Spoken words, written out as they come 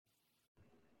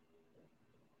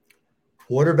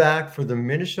quarterback for the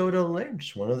Minnesota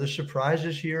Lynx, one of the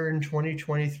surprises here in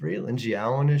 2023. Lindsay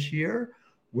Allen is here.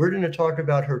 We're going to talk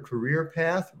about her career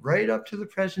path right up to the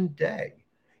present day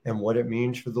and what it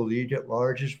means for the league at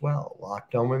large as well.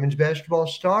 Locked On Women's Basketball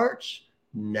starts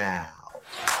now.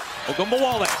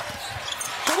 Ogunbowale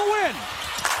for the win.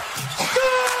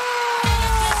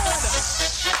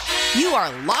 You are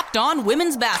Locked On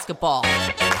Women's Basketball,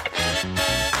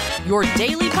 your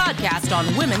daily podcast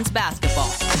on women's basketball.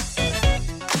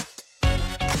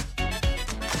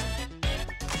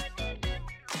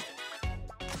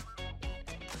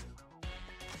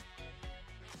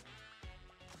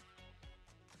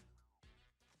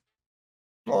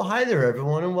 Well, hi there,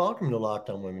 everyone, and welcome to Locked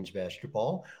On Women's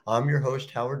Basketball. I'm your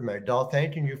host, Howard Megdal,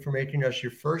 thanking you for making us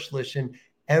your first listen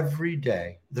every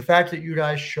day. The fact that you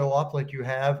guys show up like you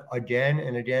have again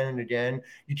and again and again,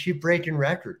 you keep breaking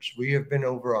records. We have been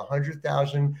over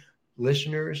 100,000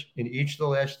 listeners in each of the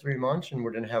last 3 months, and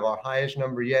we're going to have our highest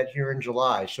number yet here in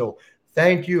July. So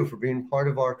thank you for being part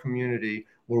of our community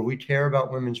where we care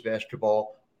about women's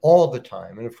basketball all the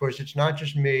time. And of course, it's not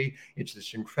just me, it's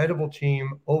this incredible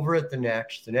team over at the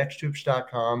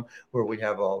nexthoops.com, where we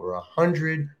have over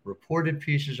 100 reported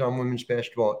pieces on women's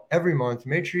basketball every month.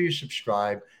 Make sure you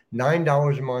subscribe,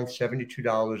 $9 a month,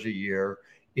 $72 a year.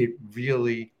 It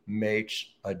really makes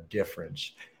a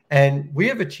difference. And we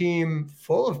have a team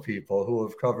full of people who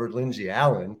have covered Lindsay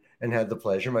Allen and had the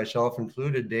pleasure, myself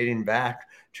included, dating back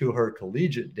to her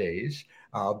collegiate days.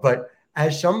 But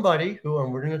as somebody who,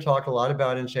 and we're going to talk a lot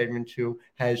about in segment 2,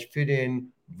 has fit in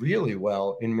really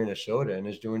well in Minnesota and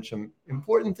is doing some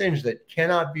important things that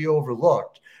cannot be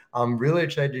overlooked, I'm really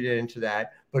excited to get into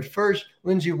that. But first,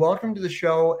 Lindsay, welcome to the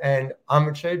show. And I'm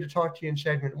excited to talk to you in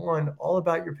segment 1 all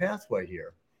about your pathway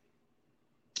here.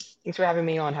 Thanks for having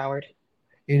me on, Howard.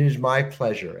 It is my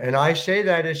pleasure. And I say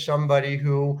that as somebody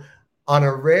who, on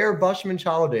a rare busman's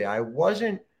holiday, I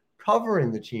wasn't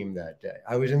covering the team that day.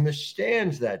 I was in the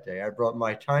stands that day. I brought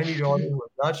my tiny daughter, who was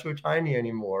not so tiny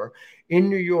anymore, in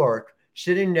New York,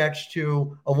 sitting next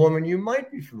to a woman you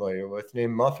might be familiar with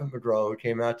named Muffet McGraw, who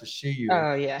came out to see you.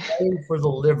 Oh, yeah. For the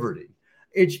Liberty.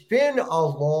 It's been a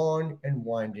long and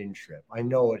winding trip. I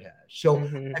know it has. So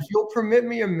if you'll permit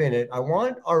me a minute, I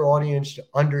want our audience to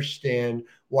understand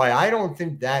why I don't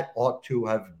think that ought to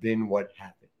have been what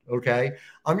happened. Okay?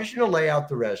 I'm just going to lay out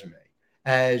the resume.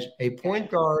 As a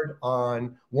point guard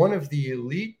on one of the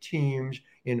elite teams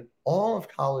in all of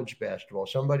college basketball,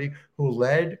 somebody who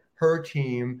led her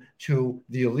team to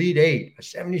the Elite Eight, a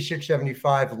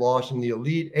 76-75 loss in the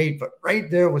Elite Eight, but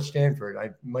right there with Stanford. I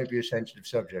might be a sensitive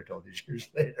subject all these years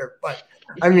later. But,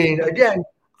 I mean, again,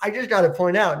 I just got to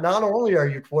point out, not only are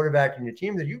you quarterbacking your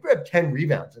team, that you grabbed 10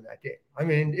 rebounds in that game. I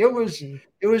mean, it was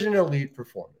an elite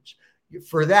performance.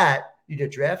 For that, you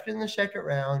get drafted in the second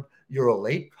round. You're a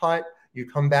late cut. You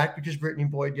come back because Brittany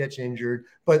Boyd gets injured,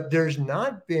 but there's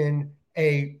not been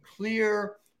a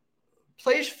clear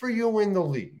place for you in the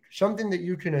league, something that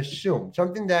you can assume,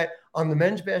 something that on the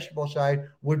men's basketball side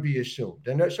would be assumed.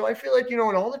 And so I feel like, in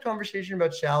all the conversation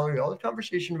about salary, all the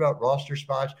conversation about roster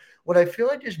spots, what I feel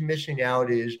like is missing out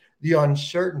is the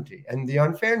uncertainty and the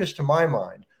unfairness, to my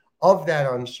mind, of that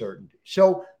uncertainty.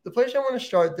 So the place I want to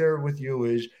start there with you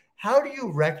is, how do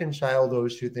you reconcile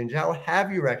those two things? How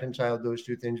have you reconciled those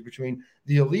two things between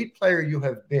the elite player you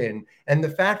have been and the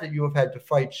fact that you have had to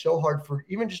fight so hard for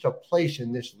even just a place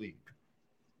in this league?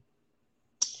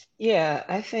 Yeah,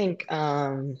 I think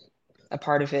a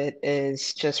part of it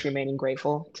is just remaining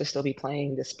grateful to still be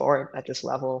playing the sport at this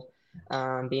level,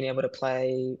 being able to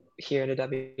play here in the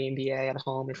WNBA at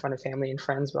home in front of family and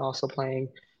friends, but also playing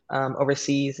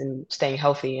overseas and staying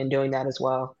healthy and doing that as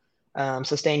well.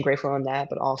 So staying grateful on that,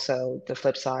 but also the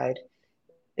flip side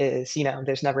is,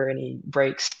 there's never any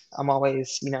breaks. I'm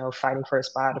always, fighting for a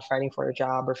spot or fighting for a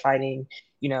job or fighting,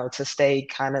 to stay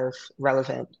kind of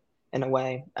relevant in a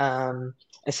way. And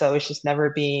so it's just never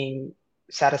being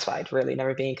satisfied, really,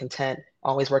 never being content,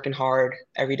 always working hard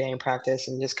every day in practice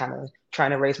and just kind of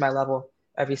trying to raise my level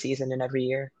every season and every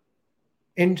year.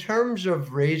 In terms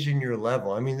of raising your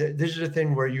level, I mean, this is a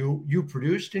thing where you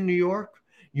produced in New York.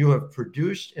 You have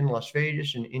produced in Las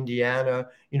Vegas and Indiana,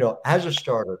 as a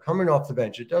starter, coming off the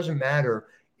bench. It doesn't matter.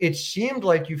 It seemed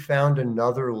like you found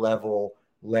another level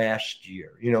last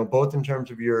year, both in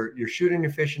terms of your shooting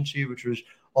efficiency, which was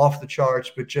off the charts,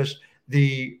 but just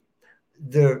the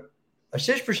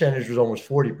assist percentage was almost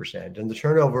 40%, and the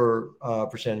turnover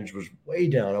percentage was way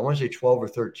down. I want to say 12 or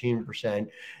 13%.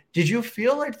 Did you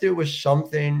feel like there was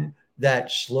something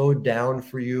that slowed down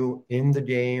for you in the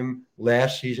game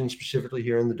last season, specifically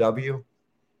here in the W?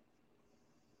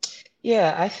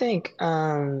 Yeah, I think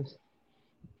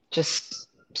just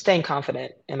staying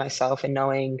confident in myself and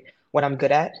knowing what I'm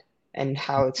good at and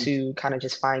how to kind of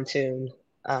just fine tune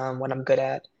what I'm good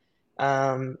at.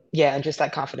 Yeah, and just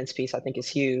that confidence piece I think is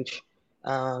huge.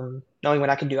 Knowing what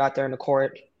I can do out there in the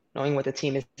court, knowing what the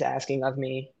team is asking of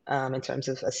me in terms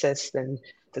of assists and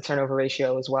the turnover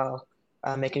ratio as well.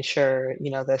 Making sure,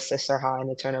 the assists are high and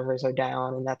the turnovers are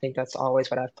down. And I think that's always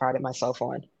what I've prided myself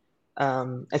on.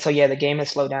 And so, yeah, the game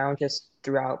has slowed down just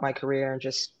throughout my career and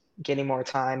just getting more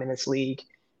time in this league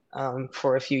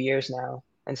for a few years now.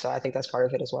 And so I think that's part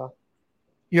of it as well.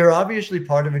 You're obviously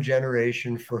part of a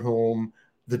generation for whom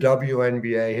the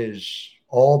WNBA has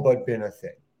all but been a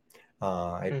thing.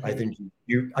 I think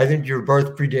I think your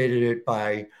birth predated it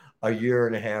by a year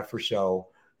and a half or so.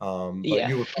 But Yeah.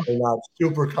 you were probably not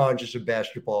super conscious of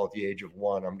basketball at the age of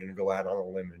 1. I'm going to go out on a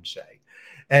limb and say.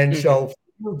 And so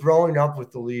growing up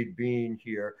with the lead being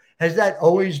here, has that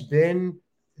always been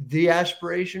the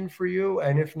aspiration for you?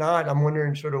 And if not, I'm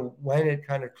wondering sort of when it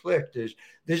kind of clicked is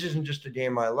this isn't just a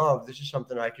game I love. This is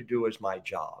something I could do as my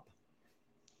job.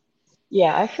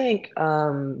 Yeah, I think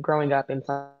growing up and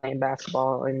playing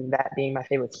basketball and that being my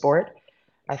favorite sport,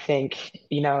 I think,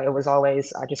 it was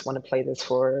always, I just want to play this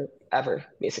forever,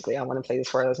 basically. I want to play this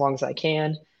for as long as I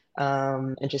can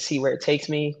and just see where it takes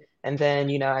me. And then,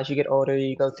 as you get older,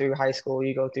 you go through high school,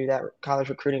 you go through that college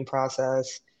recruiting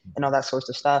process and all that sorts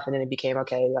of stuff. And then it became,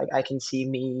 okay, like I can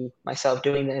see myself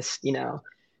doing this,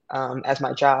 as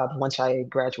my job once I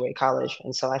graduate college.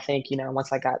 And so I think,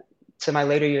 once I got to my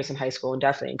later years in high school and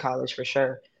definitely in college for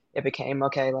sure, it became,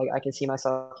 okay, like I can see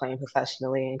myself playing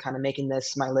professionally and kind of making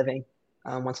this my living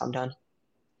once I'm done.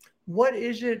 What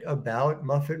is it about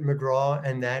Muffet McGraw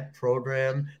and that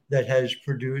program that has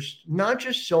produced not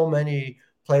just so many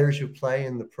players who play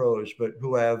in the pros, but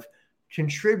who have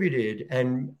contributed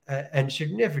and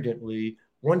significantly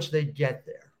once they get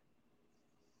there?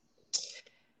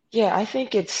 Yeah, I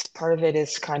think it's part of it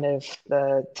is kind of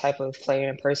the type of player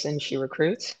and person she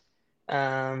recruits.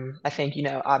 I think,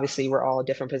 obviously we're all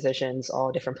different positions,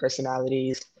 all different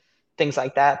personalities, things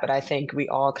like that. But I think we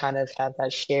all kind of have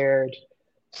that shared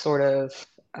sort of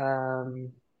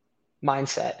um,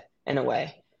 mindset in a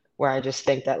way where I just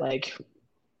think that like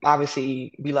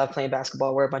obviously we love playing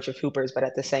basketball. We're a bunch of hoopers, but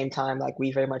at the same time, like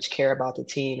we very much care about the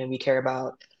team and we care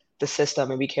about the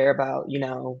system and we care about,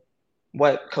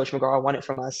 what Coach McGraw wanted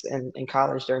from us in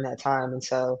college during that time. And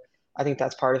so I think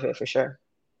that's part of it for sure.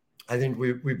 I think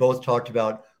we both talked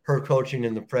about her coaching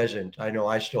in the present. I know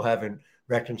I still haven't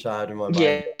reconciled in my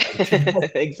Yeah,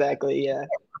 mind. exactly. Yeah.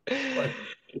 But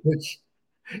it's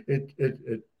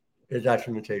it it's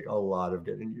actually going to take a lot of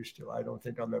getting used to. I don't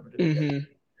think I'm ever going to get. hmm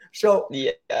So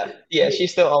Yeah. Yeah. She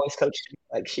still always coached me.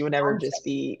 Like she would never I'm just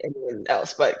be anyone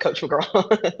else but Coach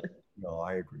McGraw. no,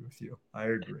 I agree with you. I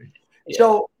agree. Yeah.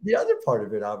 So the other part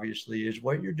of it, obviously, is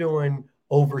what you're doing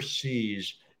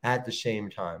overseas at the same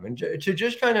time. And to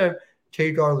just kind of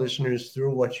take our listeners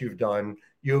through what you've done,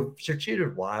 you've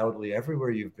succeeded wildly everywhere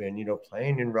you've been.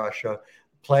 Playing in Russia,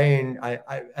 playing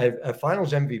a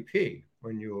Finals MVP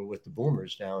when you were with the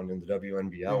Boomers down in the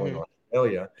WNBL in hmm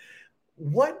Australia.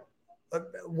 What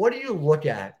what do you look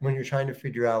at when you're trying to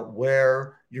figure out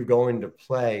where you're going to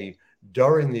play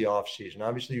during the off season?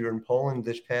 Obviously, you're in Poland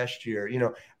this past year.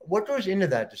 What goes into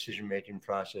that decision making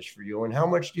process for you, and how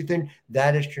much do you think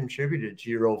that has contributed to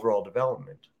your overall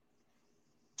development?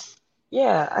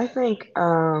 Yeah, I think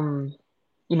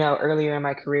earlier in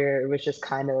my career it was just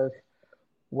kind of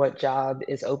what job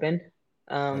is open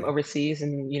Right. overseas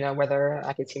and whether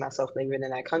I could see myself living in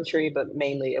that country, but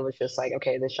mainly it was just like,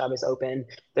 okay, this job is open,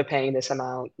 they're paying this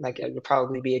amount, like it would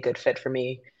probably be a good fit for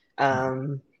me.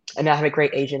 And I have a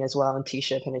great agent as well in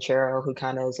Tisha Pinachero who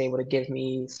kind of is able to give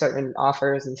me certain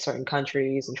offers in certain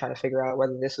countries and try to figure out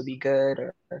whether this would be good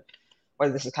or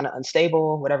whether this is kind of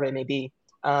unstable, whatever it may be.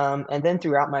 And then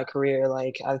throughout my career,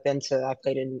 like I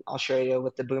played in Australia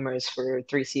with the Boomers for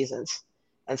 3 seasons.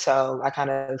 And so I kind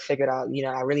of figured out,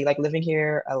 I really like living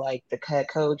here. I like the head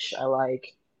coach. I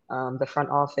like the front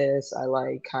office. I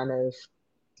like kind of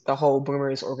the whole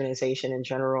Boomers organization in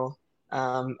general.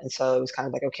 And so it was kind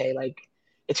of like, okay, like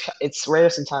it's rare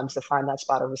sometimes to find that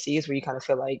spot overseas where you kind of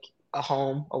feel like a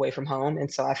home away from home.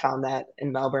 And so I found that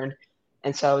in Melbourne.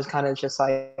 And so it was kind of just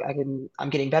like I'm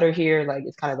getting better here. Like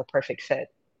it's kind of the perfect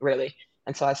fit, really.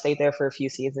 And so I stayed there for a few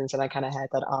seasons and I kind of had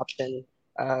that option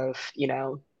of,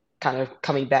 kind of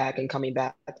coming back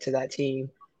to that team.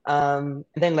 And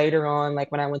then later on,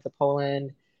 like when I went to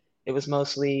Poland, it was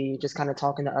mostly just kind of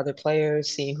talking to other players,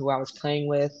 seeing who I was playing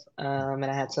with. And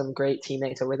I had some great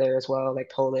teammates over there as well, like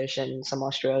Polish and some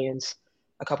Australians,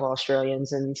 a couple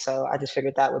Australians. And so I just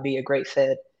figured that would be a great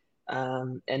fit.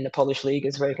 And the Polish league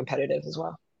is very competitive as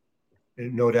well.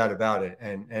 no doubt about it.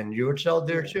 And you excelled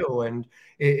there too. And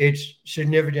it's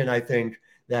significant, I think,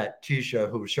 that Tisha,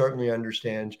 who certainly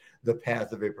understands the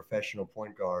path of a professional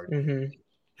point guard,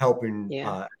 helping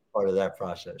part of that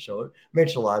process. So it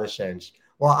makes a lot of sense.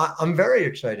 Well, I'm very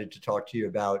excited to talk to you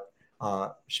about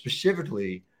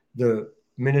specifically the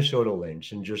Minnesota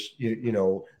Lynx and just,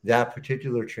 that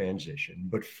particular transition.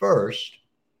 But first,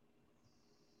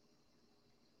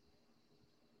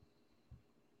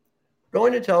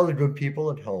 going to tell the good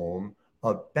people at home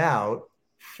about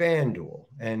FanDuel.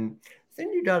 And the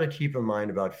thing you got to keep in mind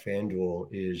about FanDuel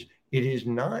is it is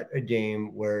not a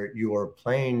game where you are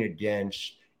playing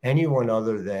against anyone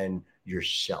other than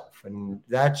yourself. And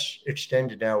that's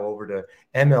extended now over to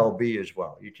MLB as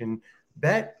well. You can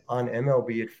bet on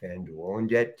MLB at FanDuel and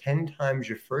get 10 times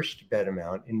your first bet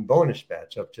amount in bonus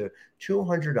bets up to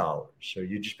 $200. So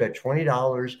you just bet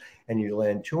 $20 and you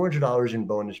land $200 in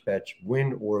bonus bets,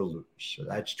 win or lose. So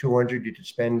that's $200 you could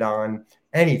spend on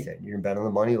anything. You can bet on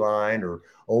the money line or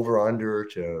over under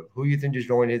to who you think is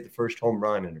going to hit the first home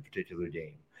run in a particular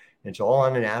game. It's all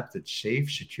on an app that's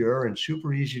safe, secure, and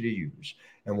super easy to use.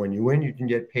 And when you win, you can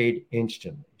get paid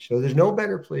instantly. So there's no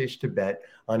better place to bet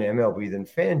on MLB than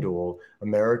FanDuel,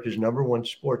 America's #1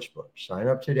 sportsbook. Sign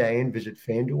up today and visit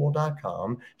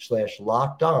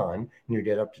FanDuel.com/locked-on, and you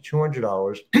get up to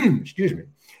 $200,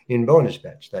 in bonus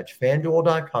bets. That's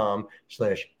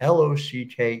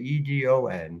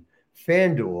FanDuel.com/LOCKEDON.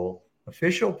 FanDuel,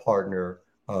 official partner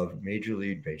of Major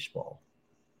League Baseball.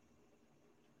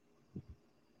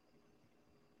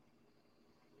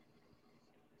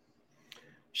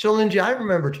 So, Lindsay, I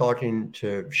remember talking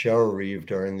to Cheryl Reeve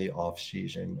during the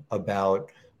offseason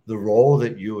about the role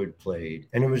that you had played.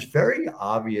 And it was very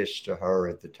obvious to her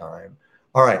at the time.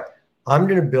 All right, I'm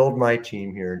going to build my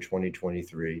team here in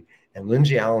 2023, and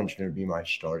Lindsay Allen's going to be my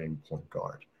starting point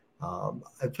guard. A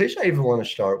place I even want to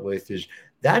start with is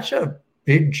that's a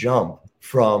big jump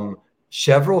from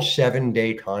several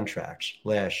 7-day contracts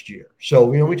last year. So,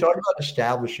 we talked about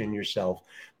establishing yourself,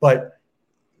 but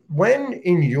when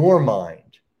in your mind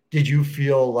did you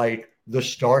feel like the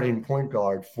starting point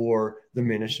guard for the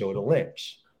Minnesota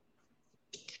Lynx?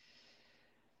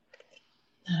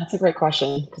 That's a great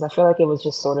question, because I feel like it was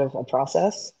just sort of a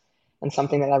process and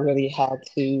something that I really had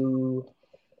to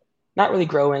not really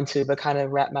grow into, but kind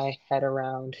of wrap my head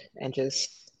around and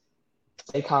just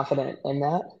stay confident in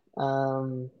that.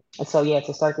 And so,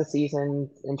 to start the season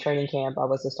in training camp, I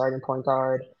was the starting point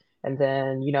guard. And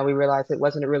then, we realized it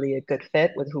wasn't really a good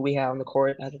fit with who we had on the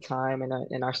court at the time and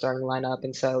in our starting lineup.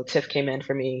 And so Tiff came in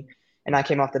for me and I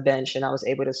came off the bench, and I was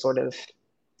able to sort of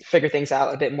figure things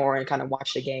out a bit more and kind of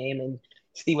watch the game and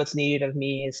see what's needed of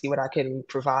me and see what I can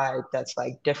provide that's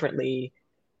like differently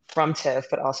from Tiff,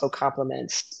 but also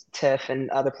complements Tiff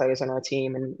and other players on our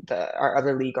team and our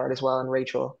other lead guard as well, and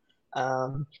Rachel.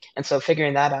 And so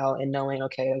figuring that out and knowing,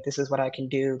 okay, like this is what I can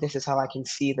do. This is how I can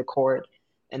see the court.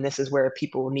 And this is where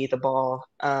people need the ball.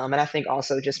 And I think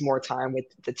also just more time with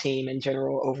the team in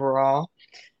general overall.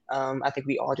 I think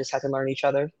we all just had to learn each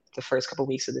other the first couple of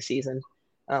weeks of the season,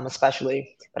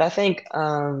 especially. But I think,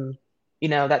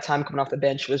 that time coming off the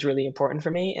bench was really important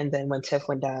for me. And then when Tiff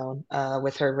went down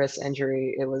with her wrist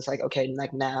injury, it was like, okay,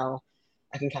 like now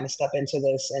I can kind of step into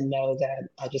this and know that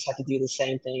I just have to do the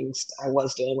same things I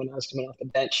was doing when I was coming off the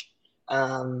bench.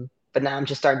 But now I'm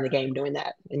just starting the game doing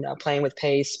that, playing with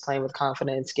pace, playing with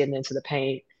confidence, getting into the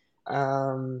paint,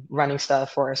 running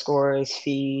stuff for our scorers,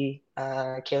 Fee,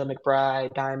 Kayla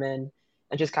McBride, Diamond,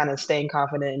 and just kind of staying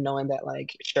confident and knowing that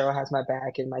like Cheryl has my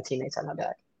back and my teammates have my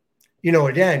back.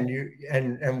 Again,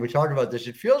 and we talked about this,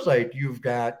 it feels like you've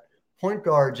got point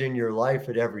guards in your life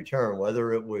at every turn,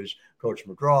 whether it was Coach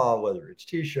McGraw, whether it's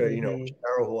Tisha,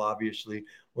 Cheryl, who obviously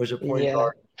was a point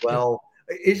guard as well.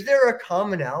 Is there a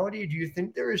commonality? Do you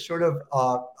think there is sort of,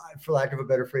 for lack of a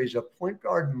better phrase, a point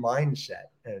guard mindset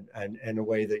and a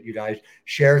way that you guys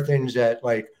share things at,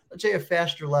 like, let's say a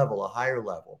faster level, a higher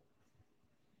level?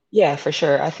 Yeah, for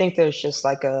sure. I think there's just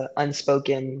like a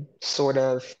unspoken sort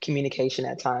of communication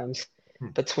at times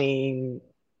between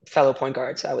fellow point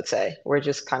guards, I would say. We're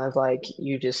just kind of like,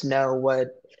 you just know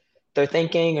what they're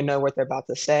thinking or know what they're about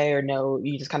to say, or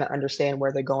you just kind of understand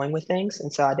where they're going with things.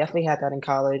 And so I definitely had that in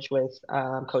college with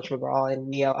Coach McGraw and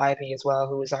Neil Ivey as well,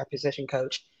 who was our position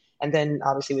coach. And then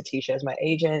obviously with Tisha as my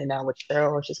agent, and now with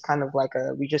Cheryl, it's just kind of like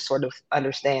we just sort of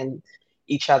understand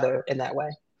each other in that way,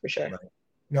 for sure. Right.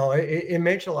 No, it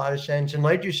makes a lot of sense. And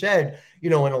like you said,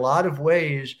 in a lot of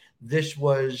ways, this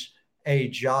was a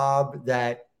job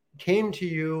that came to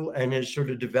you and has sort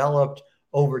of developed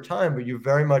over time, but you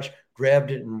very much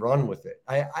grabbed it and run with it.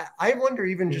 I wonder,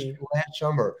 even just last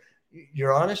summer,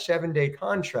 you're on a 7-day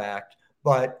contract,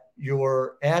 but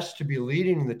you're asked to be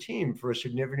leading the team for a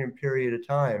significant period of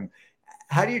time.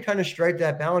 How do you kind of strike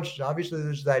that balance? Obviously,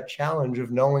 there's that challenge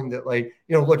of knowing that, like,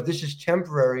 look, this is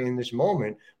temporary in this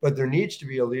moment, but there needs to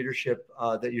be a leadership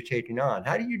that you're taking on.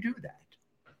 How do you do that?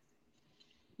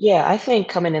 Yeah, I think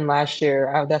coming in last year,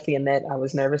 I'll definitely admit I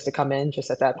was nervous to come in just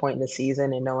at that point in the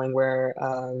season and knowing where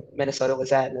Minnesota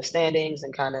was at in the standings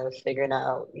and kind of figuring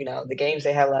out, the games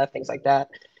they had left, things like that.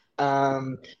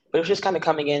 But it was just kind of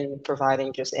coming in,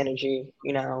 providing just energy,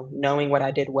 knowing what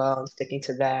I did well and sticking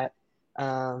to that,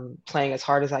 playing as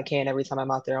hard as I can every time I'm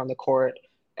out there on the court,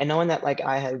 and knowing that like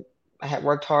I had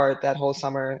worked hard that whole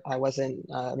summer. I wasn't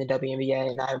in the WNBA,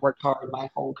 and I had worked hard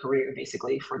my whole career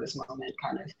basically for this moment,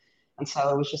 kind of. And so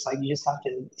it was just like you just have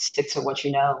to stick to what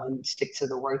you know and stick to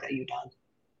the work that you've done.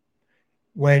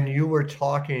 When you were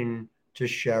talking to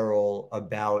Cheryl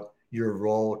about your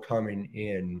role coming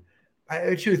in,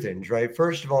 two things, right?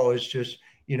 First of all, it's just,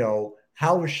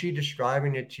 how was she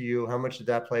describing it to you? How much did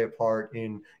that play a part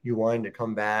in you wanting to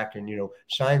come back and,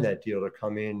 sign that deal to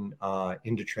come in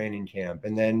into training camp?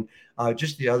 And then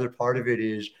just the other part of it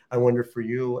is, I wonder for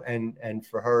you and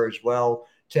for her as well,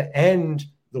 to end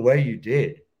the way you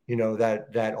did.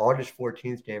 That August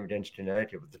 14th game against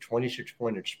Connecticut with the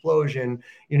 26-point explosion,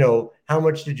 how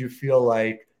much did you feel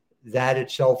like that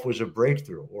itself was a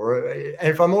breakthrough? And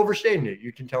if I'm overstating it,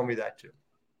 you can tell me that too.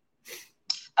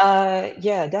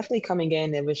 Yeah, definitely coming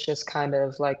in, it was just kind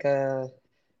of like we're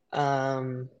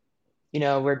down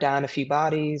a few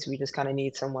bodies. We just kind of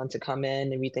need someone to come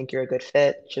in and we think you're a good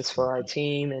fit just for our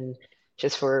team and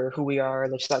just for who we are,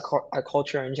 just our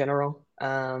culture in general.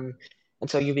 And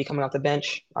so you'll be coming off the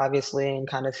bench, obviously, and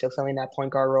kind of fulfilling that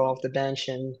point guard role off the bench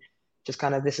and just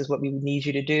kind of, this is what we need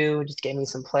you to do. Just give me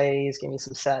some plays, give me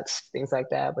some sets, things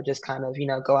like that. But just kind of,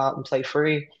 go out and play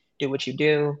free, do what you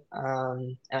do.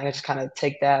 And I just kind of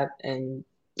take that and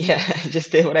yeah,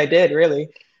 just did what I did really.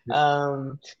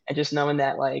 And just knowing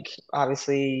that, like,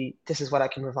 obviously this is what I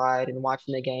can provide, and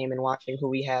watching the game and watching who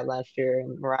we had last year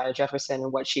and Mariah Jefferson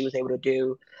and what she was able to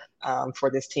do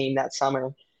for this team that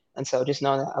summer. And so just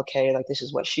knowing that, okay, like this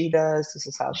is what she does, this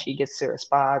is how she gets to her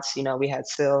spots. We had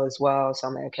Sil as well. So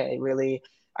I'm like, okay, really,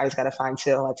 I just got to find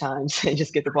Sil at times and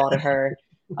just get the ball to her.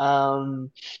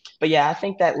 But yeah, I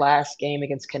think that last game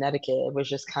against Connecticut was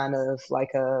just kind of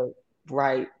like a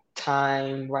right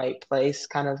time, right place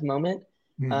kind of moment.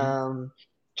 Mm-hmm.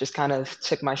 Just kind of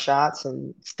took my shots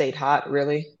and stayed hot,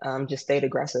 really. Just stayed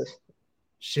aggressive.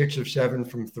 6 of 7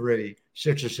 from 3,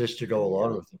 6 assists to go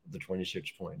along with the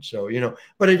 26 points. So,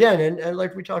 but again, and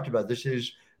like we talked about, this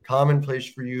is commonplace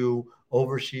for you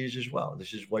overseas as well.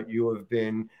 This is what you have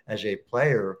been as a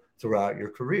player throughout your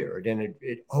career. Again,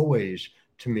 it always,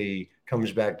 to me,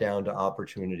 comes back down to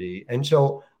opportunity. And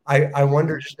so I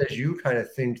wonder, just as you kind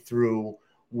of think through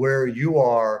where you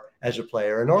are as a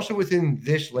player and also within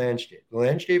this landscape, the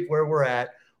landscape where we're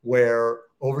at, where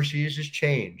overseas has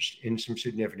changed in some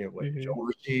significant ways. Mm-hmm.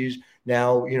 Overseas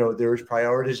now, there's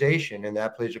prioritization, and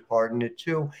that plays a part in it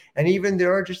too. And even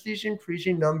there are just these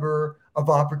increasing number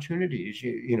of opportunities.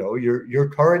 Your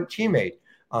current teammate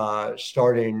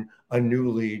starting a new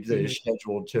league that is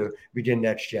scheduled to begin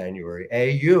next January.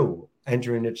 AU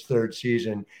entering its third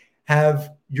season.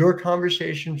 Have your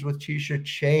conversations with Tisha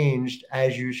changed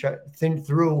as you think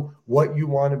through what you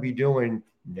want to be doing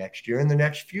next year and the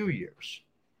next few years?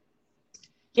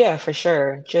 Yeah, for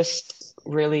sure. Just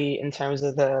really in terms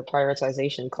of the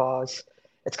prioritization clause,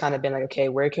 it's kind of been like, okay,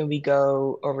 where can we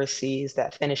go overseas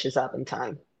that finishes up in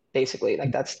time? Basically,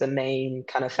 like that's the main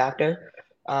kind of factor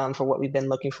for what we've been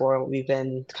looking for,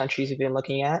 countries we've been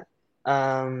looking at.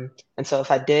 And so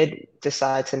if I did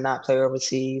decide to not play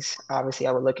overseas, obviously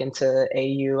I would look into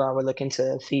AU, I would look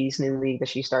into Fee's new league that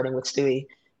she's starting with Stewie.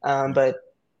 But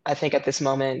I think at this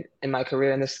moment in my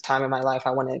career and this time in my life,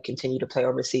 I want to continue to play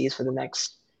overseas for the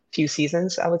next few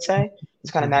seasons, I would say.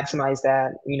 Just kind of maximize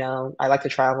that. I like to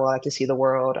travel. I like to see the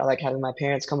world. I like having my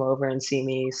parents come over and see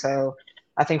me. So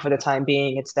I think for the time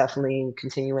being, it's definitely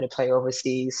continuing to play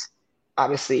overseas.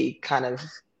 Obviously, kind of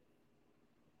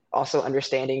also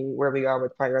understanding where we are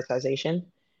with prioritization.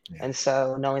 Yeah. And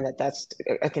so knowing that that's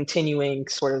a continuing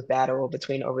sort of battle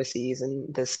between overseas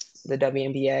and the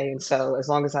WNBA. And so as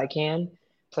long as I can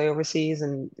play overseas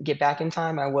and get back in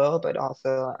time, I will. But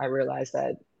also I realize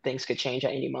that things could change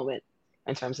at any moment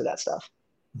in terms of that stuff.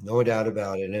 No doubt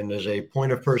about it. And as a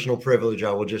point of personal privilege,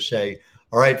 I will just say,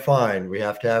 all right, fine. We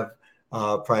have to have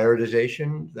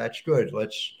prioritization. That's good.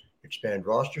 Let's expand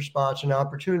roster spots and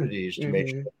opportunities to make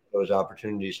sure those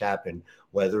opportunities happen,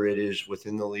 whether it is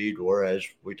within the league or, as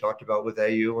we talked about with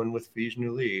AU and with Fee's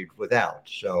new league, without.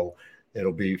 So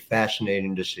It'll be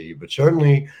fascinating to see. But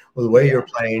certainly with the way you're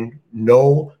playing,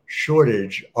 no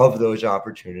shortage of those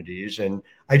opportunities. And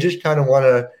I just kind of want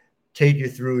to take you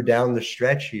through down the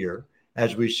stretch here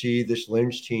as we see this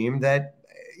Lynx team that,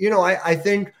 I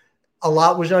think a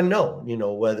lot was unknown,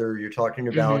 whether you're talking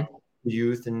about the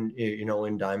youth and,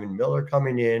 in Diamond Miller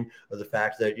coming in, or the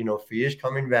fact that, Fee is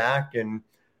coming back. And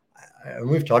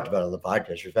we've talked about it on the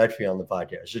podcast. We've had Fee on the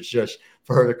podcast. It's just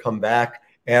for her to come back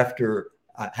after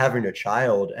having a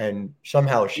child, and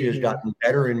somehow she has gotten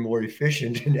better and more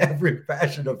efficient in every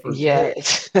facet of her game.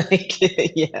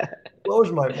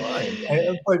 Blows my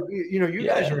mind. But you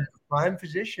guys are in a prime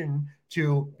position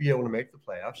to be able to make the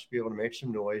playoffs, be able to make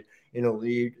some noise in a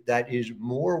league that is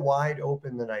more wide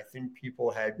open than I think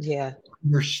people had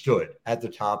understood at the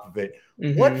top of it.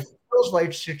 What feels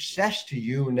like success to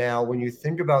you now when you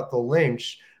think about the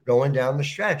Lynx going down the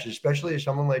stretch, especially as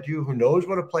someone like you who knows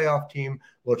what a playoff team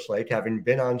looks like, having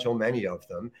been on so many of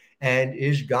them, and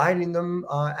is guiding them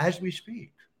as we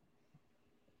speak?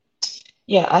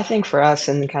 Yeah, I think for us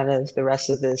and kind of the rest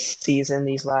of this season,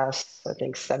 these last, I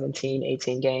think, 17,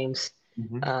 18 games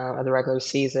of the regular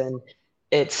season,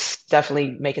 it's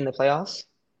definitely making the playoffs.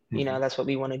 That's what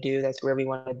we want to do. That's where we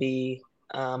want to be.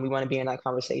 We want to be in that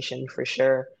conversation for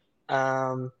sure.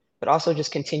 But also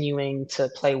just continuing to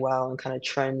play well and kind of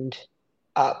trend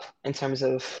up in terms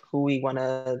of who we want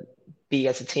to be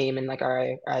as a team and like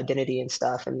our identity and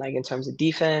stuff, and like in terms of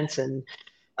defense and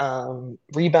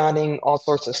rebounding, all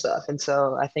sorts of stuff. And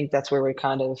so I think that's where we're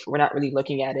not really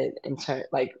looking at it in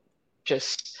like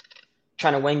just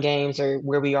trying to win games or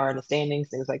where we are in the standings,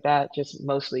 things like that. Just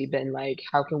mostly been like,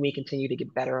 how can we continue to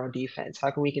get better on defense? How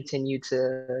can we continue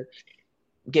to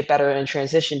get better in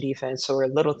transition defense, or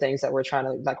little things that we're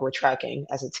tracking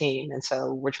as a team. And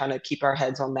so we're trying to keep our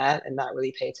heads on that and not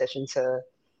really pay attention to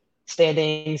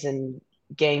standings and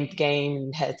game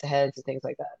and head-to-heads and things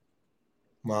like that.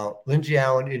 Well, Lindsay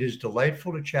Allen, it is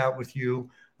delightful to chat with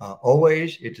you.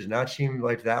 Always. It does not seem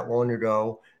like that long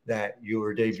ago that you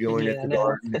were debuting at the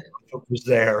Garden. It was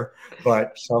there,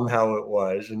 but somehow it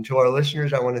was. And to our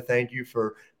listeners, I want to thank you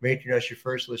for making us your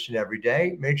first listen every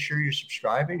day. Make sure you're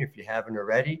subscribing if you haven't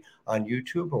already on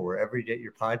YouTube or wherever you get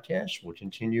your podcasts. We'll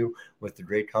continue with the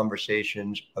great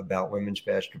conversations about women's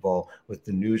basketball with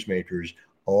the newsmakers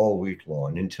all week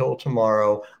long. Until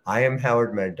tomorrow, I am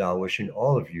Howard Megdal, wishing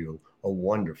all of you a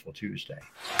wonderful Tuesday.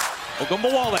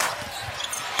 Ogunbowale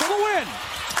for the win.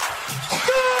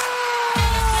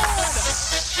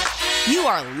 You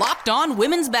are Locked On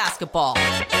Women's Basketball,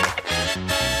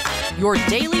 your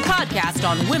daily podcast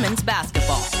on women's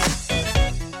basketball.